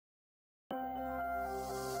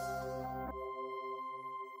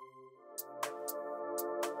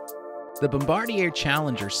The Bombardier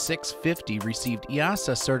Challenger 650 received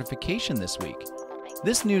EASA certification this week.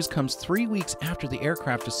 This news comes 3 weeks after the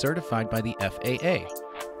aircraft is certified by the FAA.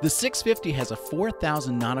 The 650 has a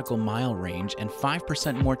 4,000 nautical mile range and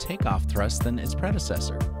 5% more takeoff thrust than its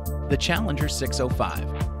predecessor, the Challenger 605.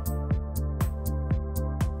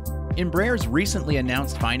 Embraer's recently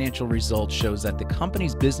announced financial results shows that the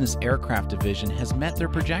company's business aircraft division has met their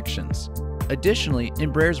projections. Additionally,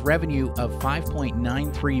 Embraer's revenue of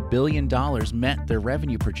 $5.93 billion met their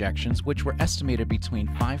revenue projections, which were estimated between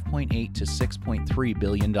 $5.8 to $6.3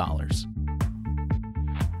 billion.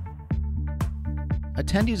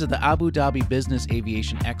 Attendees of the Abu Dhabi Business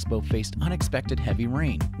Aviation Expo faced unexpected heavy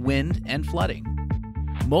rain, wind, and flooding.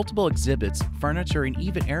 Multiple exhibits, furniture, and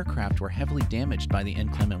even aircraft were heavily damaged by the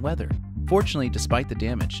inclement weather. Fortunately, despite the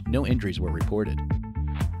damage, no injuries were reported.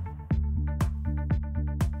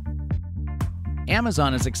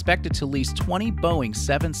 Amazon is expected to lease 20 Boeing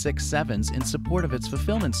 767s in support of its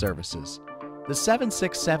fulfillment services. The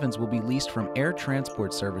 767s will be leased from Air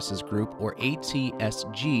Transport Services Group, or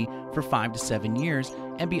ATSG, for 5 to 7 years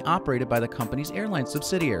and be operated by the company's airline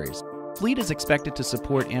subsidiaries. Fleet is expected to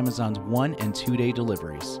support Amazon's 1- and 2-day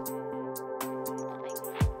deliveries.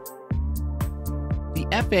 The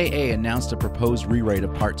FAA announced a proposed rewrite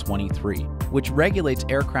of Part 23, which regulates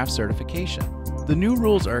aircraft certification. The new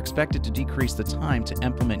rules are expected to decrease the time to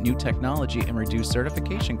implement new technology and reduce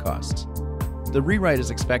certification costs. The rewrite is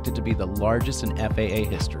expected to be the largest in FAA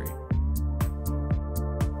history.